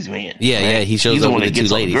he's a ladies' man. Yeah, he shows up with the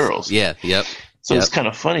two ladies. Girls. Yeah, yep. So it's kind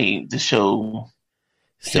of funny to show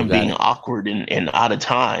him being awkward and out of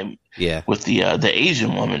time. Yeah, with the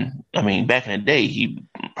Asian woman. I mean, back in the day, he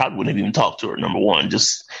probably wouldn't have even talked to her. Number one,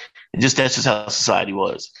 just that's just how society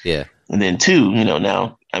was. Yeah, and then two,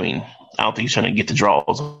 now, I mean, I don't think he's trying to get the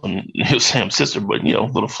draws on Sam's sister, but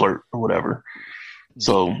little flirt or whatever.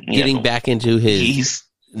 So getting back into his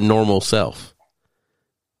normal self,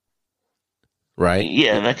 right?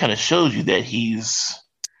 Yeah, and that kind of shows you that he's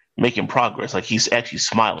making progress. Like, he's actually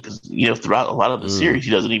smiling, because throughout a lot of the series,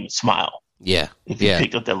 he doesn't even smile. Yeah, if you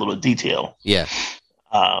picked up that little detail. Yeah,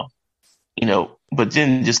 but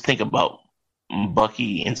then just think about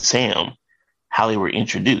Bucky and Sam, how they were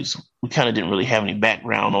introduced. We kind of didn't really have any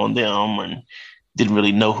background on them, and didn't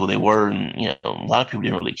really know who they were, and a lot of people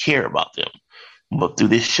didn't really care about them. But through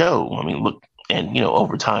this show, I mean, look, and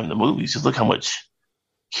over time, the movies, just look how much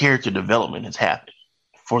character development has happened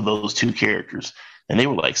for those two characters, and they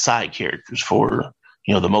were like side characters for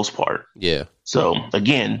the most part. Yeah. So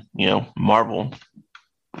again, Marvel,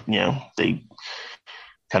 they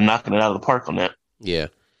kind of knocking it out of the park on that. Yeah.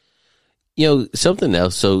 Something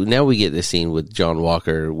else. So now we get this scene with John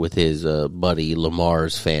Walker with his buddy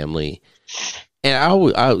Lamar's family,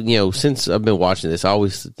 and I since I've been watching this, I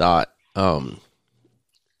always thought,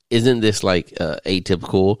 isn't this like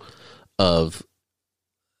atypical of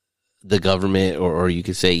the government, or you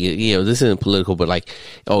could say, this isn't political, but like,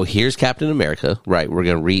 oh, here's Captain America, right? We're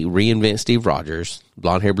gonna reinvent Steve Rogers,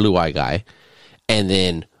 blonde hair, blue eye guy, and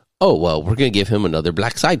then, oh well, we're gonna give him another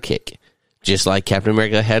black sidekick. Just like Captain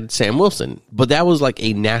America had Sam Wilson. But that was like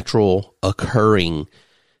a natural occurring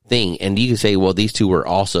thing. And you can say, well, these two were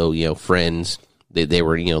also, friends. They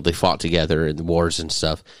were, they fought together in the wars and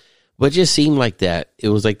stuff. But it just seemed like that. It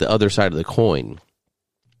was like the other side of the coin,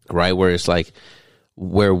 right? Where it's like,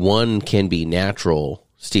 where one can be natural,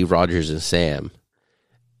 Steve Rogers and Sam,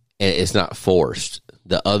 and it's not forced.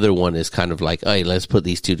 The other one is kind of like, hey, let's put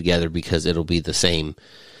these two together because it'll be the same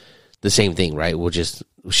thing, right? We'll just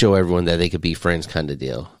show everyone that they could be friends, kind of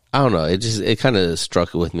deal. I don't know. It kind of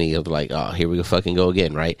struck with me of like, oh, here we go, fucking go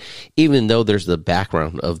again, right? Even though there's the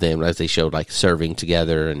background of them as they showed, like serving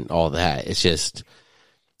together and all that. It's just,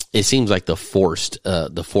 it seems like the forced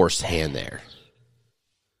hand there.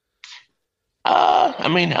 I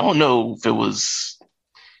mean, I don't know if it was.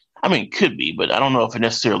 I mean, it could be, but I don't know if it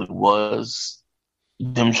necessarily was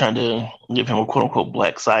them trying to give him a quote unquote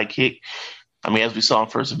black sidekick. I mean, as we saw in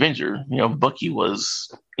First Avenger, Bucky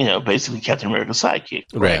was, basically Captain America's sidekick.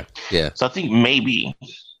 Right? Yeah. So I think maybe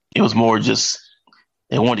it was more just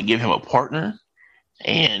they wanted to give him a partner,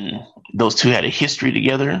 and those two had a history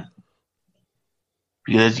together.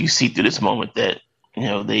 Because as you see through this moment that,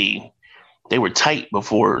 they were tight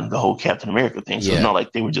before the whole Captain America thing. So it's not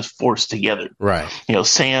like they were just forced together. Right.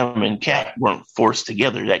 Sam and Cap weren't forced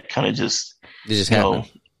together. That kind of just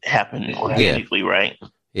happened organically, right?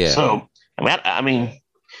 Yeah. So I mean,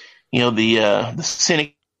 the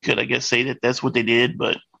cynic could, I guess, say that that's what they did,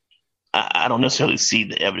 but I don't necessarily see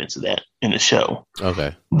the evidence of that in the show.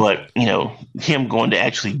 Okay. But him going to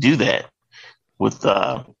actually do that with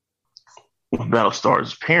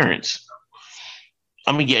Battlestar's parents.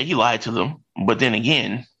 I mean, yeah, he lied to them, but then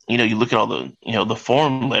again, you look at all the the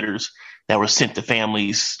form letters that were sent to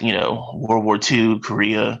families, World War II,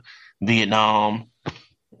 Korea, Vietnam.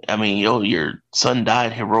 I mean, your son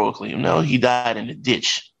died heroically. No, he died in a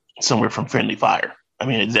ditch somewhere from friendly fire. I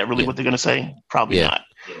mean, is that really what they're going to say? Probably not.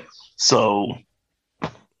 So,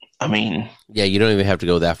 I mean, yeah, you don't even have to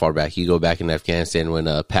go that far back. You go back in Afghanistan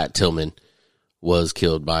when Pat Tillman was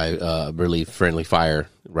killed by really friendly fire,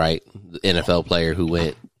 right? The NFL player who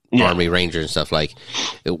went Army Ranger and stuff. Like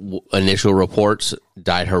initial reports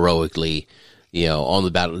died heroically, on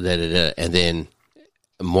the battle, and then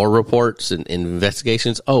more reports and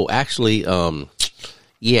investigations. Oh, actually,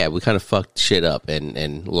 yeah, we kind of fucked shit up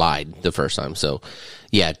and lied the first time. So,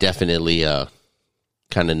 yeah, definitely,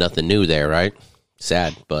 kind of nothing new there, right?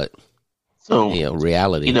 Sad, but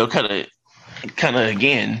reality. Kind of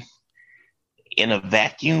again, in a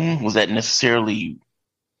vacuum, was that necessarily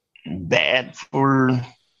bad for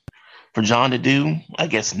John to do? I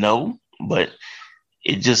guess no, but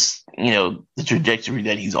it just, the trajectory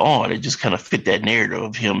that he's on, it just kind of fit that narrative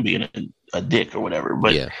of him being a dick or whatever.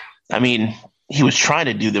 But I mean, he was trying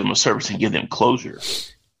to do them a service and give them closure.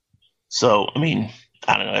 So, I mean,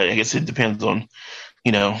 I don't know. I guess it depends on,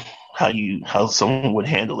 how someone would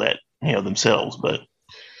handle that, themselves. But,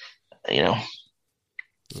 Yeah.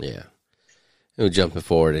 We're jumping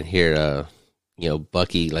forward and here,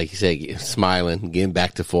 Bucky, like you said, smiling, getting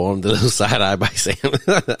back to form, the little side eye by Sam. I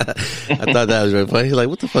thought that was really funny. He's like,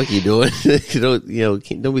 what the fuck are you doing?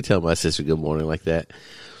 Don't be telling my sister good morning like that.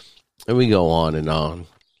 And we go on and on.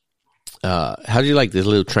 How do you like this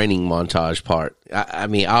little training montage part? I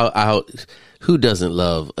mean, who doesn't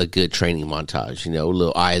love a good training montage? A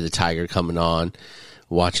little Eye of the Tiger coming on,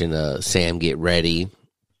 watching Sam get ready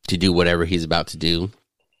to do whatever he's about to do.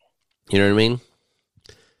 You know what I mean?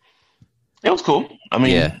 It was cool. I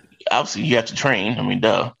mean, obviously you have to train. I mean,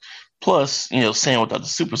 duh. Plus, Sam without the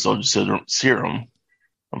super soldier serum,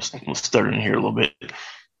 I'm stuttering here a little bit.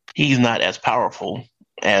 He's not as powerful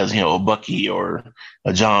as, a Bucky or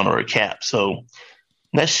a John or a Cap. So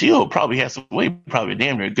that shield probably has to weigh probably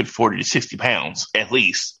damn near a good 40 to 60 pounds at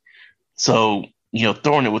least. So,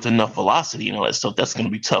 throwing it with enough velocity and all that stuff, that's going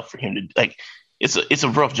to be tough for him to, like, it's a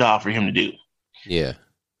rough job for him to do. Yeah.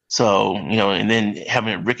 So, and then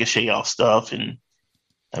having it ricochet off stuff. And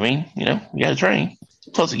I mean, you got to train.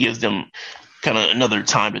 Plus, it gives them kind of another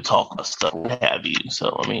time to talk about stuff, what have you.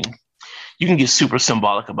 So, I mean, you can get super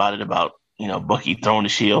symbolic about it, about, Bucky throwing the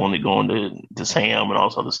shield and they going to Sam and all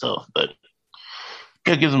this other stuff. But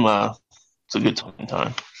it gives them it's a good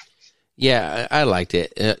time. Yeah, I liked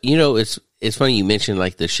it. It's funny you mentioned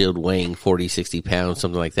like the shield weighing 40, 60 pounds,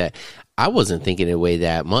 something like that. I wasn't thinking it weighed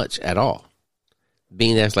that much at all.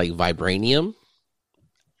 Being that's like vibranium,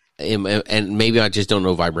 and maybe I just don't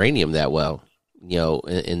know vibranium that well,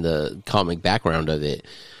 in the comic background of it.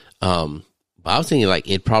 But I was thinking like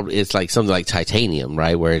it's like something like titanium,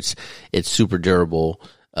 right? Where it's super durable,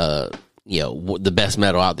 the best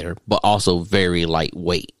metal out there, but also very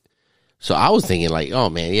lightweight. So I was thinking like, oh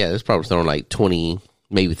man, yeah, it's probably throwing like 20,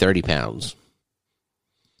 maybe 30 pounds.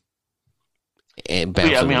 And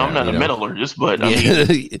yeah, I mean, around, I'm not a metallurgist, but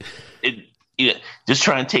I mean, just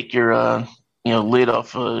try and take your lid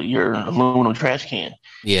off your aluminum trash can,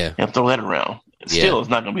 and throw that around. Still, it's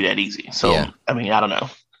not going to be that easy. So, I mean, I don't know.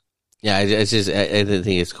 Yeah, it's just I think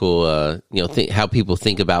it's cool. How people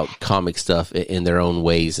think about comic stuff in their own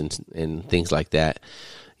ways and things like that.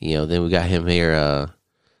 Then we got him here.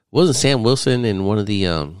 Wasn't Sam Wilson in one of the?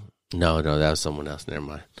 No, that was someone else. Never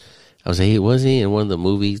mind. I was like, was he in one of the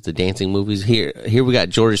movies, the dancing movies? Here we got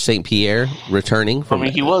George St. Pierre returning from. I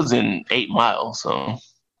mean, he was in 8 Mile, so.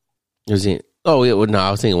 Was he? Oh yeah, well, no, I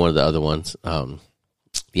was thinking one of the other ones.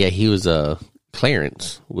 Yeah, he was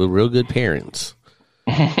Clarence with Real Good Parents.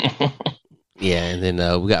 Yeah, and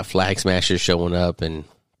then we got Flag Smashers showing up, and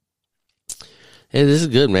hey, this is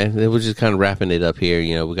good, man. We're just kind of wrapping it up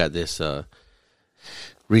here. We got this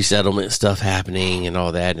resettlement stuff happening and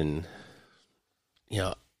all that, and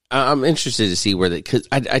I'm interested to see because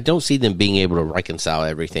I don't see them being able to reconcile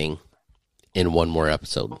everything in one more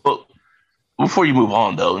episode. Well, before you move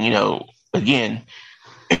on, though, again,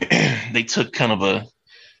 they took kind of a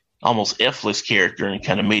almost F-list character and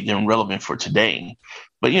kind of made them relevant for today.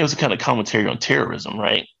 But, it's a kind of commentary on terrorism,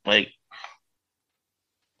 right? Like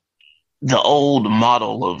the old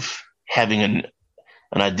model of having an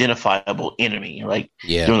identifiable enemy, like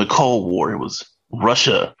during the Cold War, it was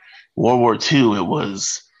Russia. World War II, it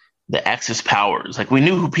was the Axis powers. Like we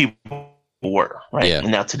knew who people were, right? Yeah.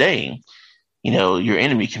 And now today, your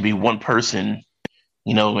enemy can be one person,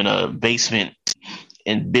 in a basement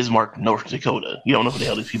in Bismarck, North Dakota. You don't know who the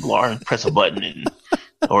hell these people are, and press a button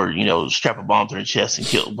or strap a bomb to their chest and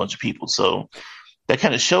kill a bunch of people. So that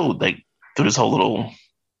kind of showed like through this whole little,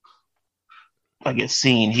 I guess,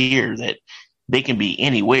 scene here that they can be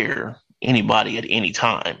anywhere, anybody at any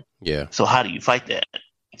time. Yeah. So how do you fight that?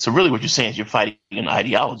 So really what you're saying is you're fighting an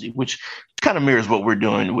ideology, which kind of mirrors what we're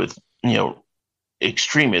doing with,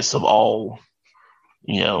 extremists of all,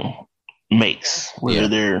 makes, whether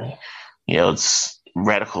they're, it's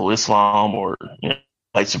radical Islam or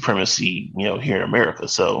white supremacy, here in America.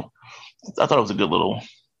 So I thought it was a good little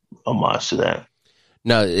homage to that.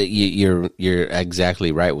 No, you're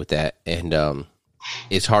exactly right with that, and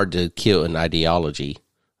it's hard to kill an ideology,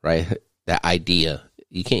 right? That idea,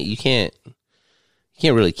 you can't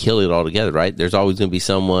really kill it altogether, right? There's always going to be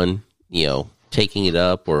someone, taking it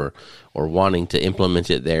up or wanting to implement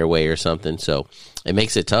it their way or something. So it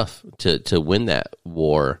makes it tough to win that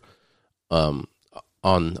war on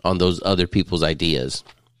those other people's ideas,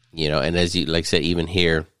 and as you like said, even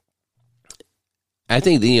here, I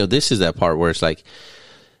think, this is that part where it's like,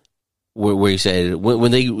 where you said,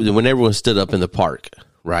 when everyone stood up in the park,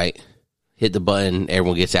 right? Hit the button,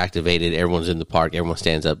 everyone gets activated, everyone's in the park, everyone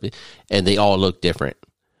stands up, and they all look different,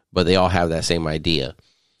 but they all have that same idea.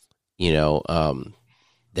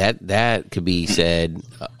 That could be said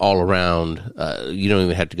all around. You don't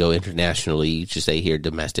even have to go internationally. You just say here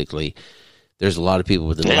domestically. There's a lot of people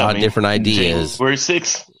with a lot of different ideas. January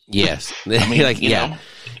 6th. Yes.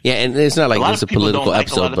 Yeah, and it's not like it's a political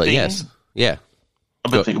episode, but yes. Yeah.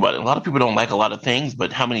 But think about it. A lot of people don't like a lot of things,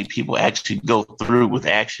 but how many people actually go through with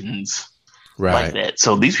actions like that?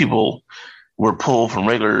 So these people were pulled from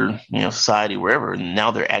regular, society, wherever, and now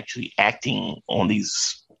they're actually acting on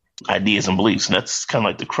these ideas and beliefs. And that's kind of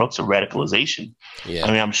like the crux of radicalization. Yeah.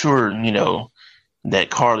 I mean, I'm sure, that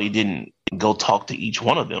Carly didn't go talk to each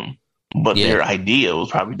one of them, but their idea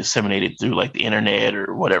was probably disseminated through like the internet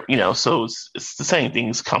or whatever, so it's the same thing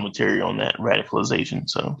as commentary on that radicalization.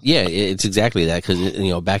 So yeah, it's exactly that. Cause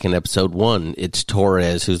back in episode 1, it's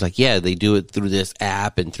Torres who's like, yeah, they do it through this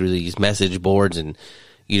app and through these message boards, and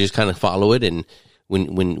you just kind of follow it. And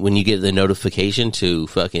when you get the notification to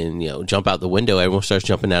fucking, jump out the window, everyone starts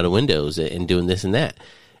jumping out of windows and doing this and that.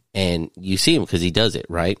 And you see him because he does it,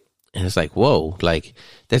 right? And it's like, whoa, like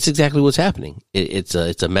that's exactly what's happening. It's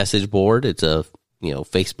a message board. It's a,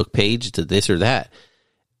 Facebook page. It's a this or that.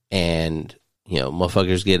 And,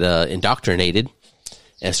 motherfuckers get indoctrinated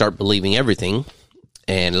and start believing everything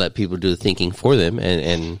and let people do the thinking for them.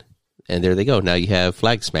 And there they go. Now you have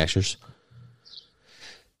flag smashers.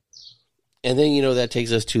 And then, that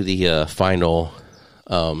takes us to the final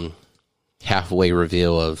halfway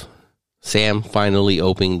reveal of Sam finally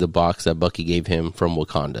opening the box that Bucky gave him from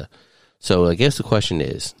Wakanda. So I guess the question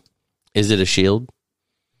is it a shield?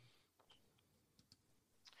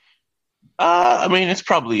 I mean, it's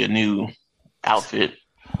probably a new outfit,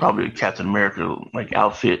 probably a Captain America like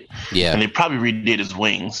outfit. Yeah. And they probably redid his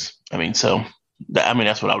wings. I mean,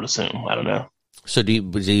 that's what I would assume. I don't know. So do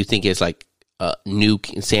you think it's like new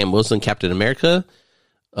Sam Wilson Captain America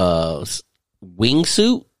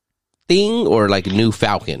wingsuit thing, or like a new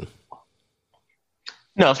Falcon?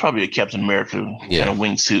 No, it's probably a Captain America kind of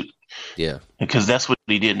wingsuit. Yeah, because that's what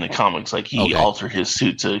he did in the comics. Like he altered his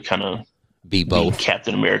suit to kind of be both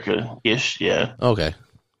Captain America ish. Yeah. Okay.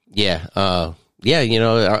 Yeah.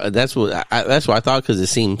 That's what I thought, because it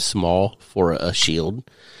seemed small for a shield.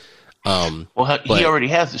 He already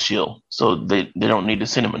has the shield, so they don't need to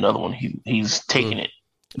send him another one. He's taking it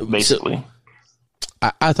basically.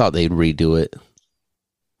 So, I thought they'd redo it.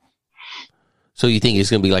 So you think it's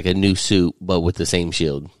going to be like a new suit, but with the same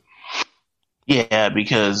shield? Yeah,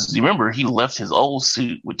 because you remember he left his old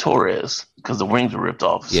suit with Torres because the wings were ripped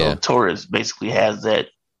off. So Torres basically has that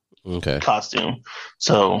costume.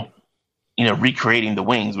 So, recreating the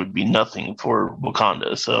wings would be nothing for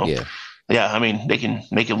Wakanda. So, I mean, they can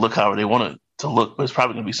make it look however they want it to look, but it's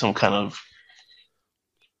probably going to be some kind of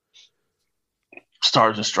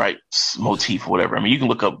stars and stripes motif or whatever. I mean, you can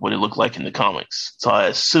look up what it looked like in the comics. So I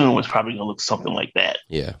assume it's probably going to look something like that.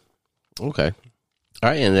 Yeah. Okay. All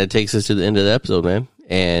right. And that takes us to the end of the episode, man.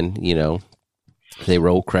 And, they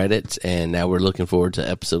roll credits, and now we're looking forward to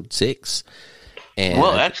episode 6. And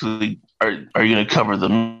actually, are you going to cover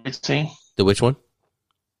the scene? The which one?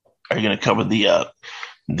 Are you going to cover the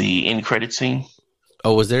end credit scene?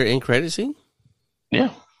 Oh, was there an end credit scene?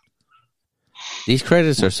 Yeah. These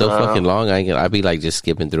credits are so fucking long. I'd be like just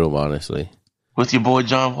skipping through them, honestly. With your boy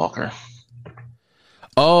John Walker.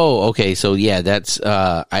 Oh, okay. So yeah, that's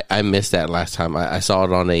I missed that last time. I saw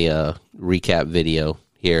it on a recap video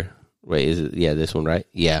here. Wait, is it? Yeah, this one, right?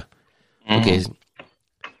 Yeah. Mm-hmm. Okay.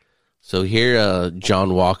 So here,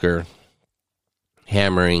 John Walker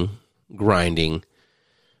hammering, grinding,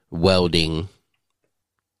 welding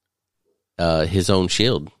his own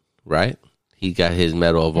shield, right? He got his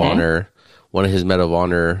Medal of Honor. One of his Medal of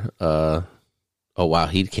Honor. Oh, wow.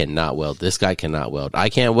 He cannot weld. This guy cannot weld. I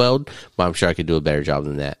can't weld, but I'm sure I could do a better job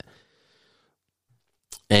than that.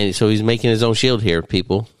 And so he's making his own shield here,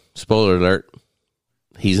 people. Spoiler alert.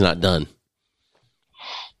 He's not done.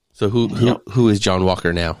 So who is John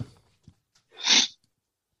Walker now?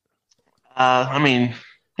 I mean,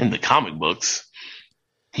 in the comic books,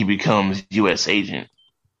 he becomes U.S. agent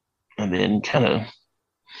and then kind of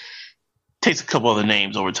takes a couple other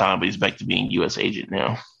names over time, but he's back to being U.S. agent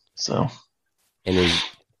now. So, and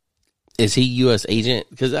is he U.S. agent?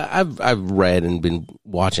 Because I've read and been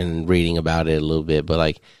watching and reading about it a little bit, but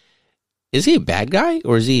like, is he a bad guy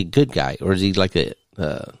or is he a good guy or is he like a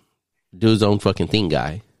do his own fucking thing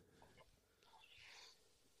guy?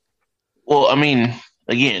 Well, I mean,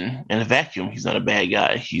 again, in a vacuum, he's not a bad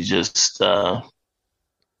guy. He just kind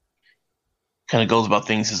of goes about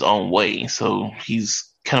things his own way. So he's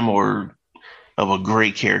kind of more of a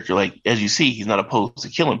gray character. Like, as you see, he's not opposed to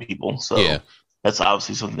killing people. So that's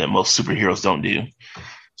obviously something that most superheroes don't do.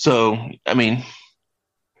 So, I mean,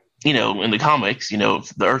 you know, in the comics, you know,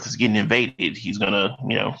 if the Earth is getting invaded, he's going to,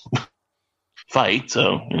 you know, fight.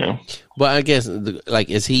 So, you know. Well, I guess, like,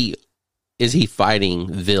 is he fighting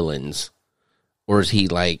villains? Or is he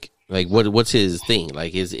like what's his thing?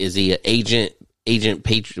 Like, is he an agent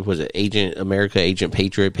patriot? Was it Agent America, Agent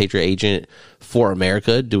Patriot agent for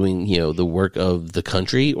America, doing, you know, the work of the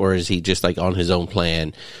country, or is he just like on his own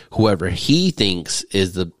plan? Whoever he thinks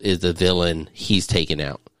is the villain, he's taken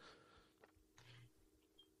out.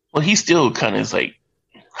 Well, he still kind of is like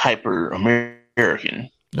hyper American,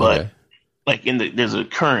 but like there's a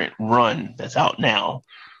current run that's out now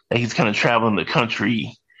that he's kind of traveling the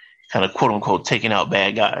country, kind of quote unquote taking out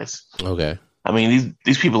bad guys. Okay. I mean,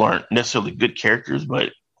 these people aren't necessarily good characters,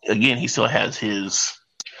 but again, he still has his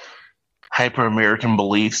hyper American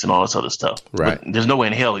beliefs and all this other stuff. Right. But there's no way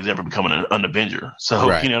in hell he's ever becoming an Avenger. So,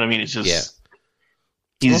 you know what I mean? It's just,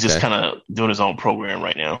 he's just kind of doing his own program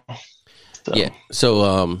right now. So. Yeah.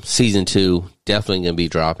 So, season 2 definitely going to be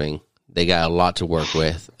dropping. They got a lot to work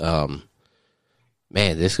with. Man,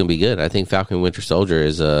 this is going to be good. I think Falcon Winter Soldier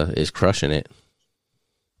is crushing it.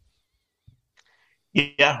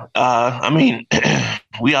 Yeah, I mean,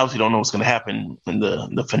 we obviously don't know what's going to happen in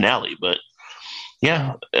the finale, but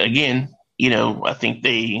yeah, again, you know, I think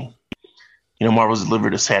Marvel's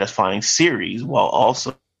delivered a satisfying series while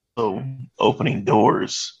also opening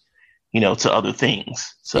doors, you know, to other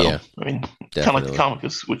things. So, I mean, kind of like the comic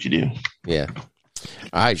is what you do. Yeah.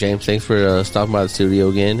 All right, James, thanks for stopping by the studio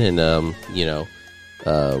again and, you know,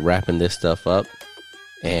 wrapping this stuff up.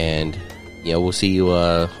 And, yeah, we'll see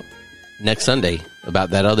you next Sunday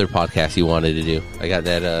about that other podcast you wanted to do. I got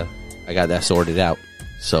that sorted out.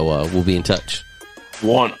 So we'll be in touch.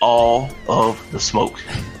 Want all of the smoke.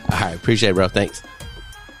 All right, appreciate it, bro. Thanks.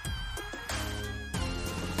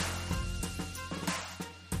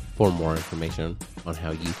 For more information on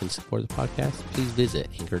how you can support the podcast, please visit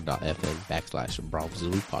anchor.fm/Brahms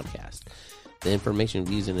Podcast. The information,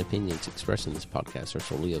 views, and opinions expressed in this podcast are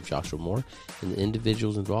solely of Joshua Moore and the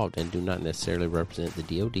individuals involved and do not necessarily represent the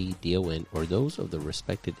DoD, DON, or those of the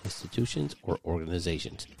respected institutions or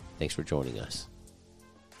organizations. Thanks for joining us.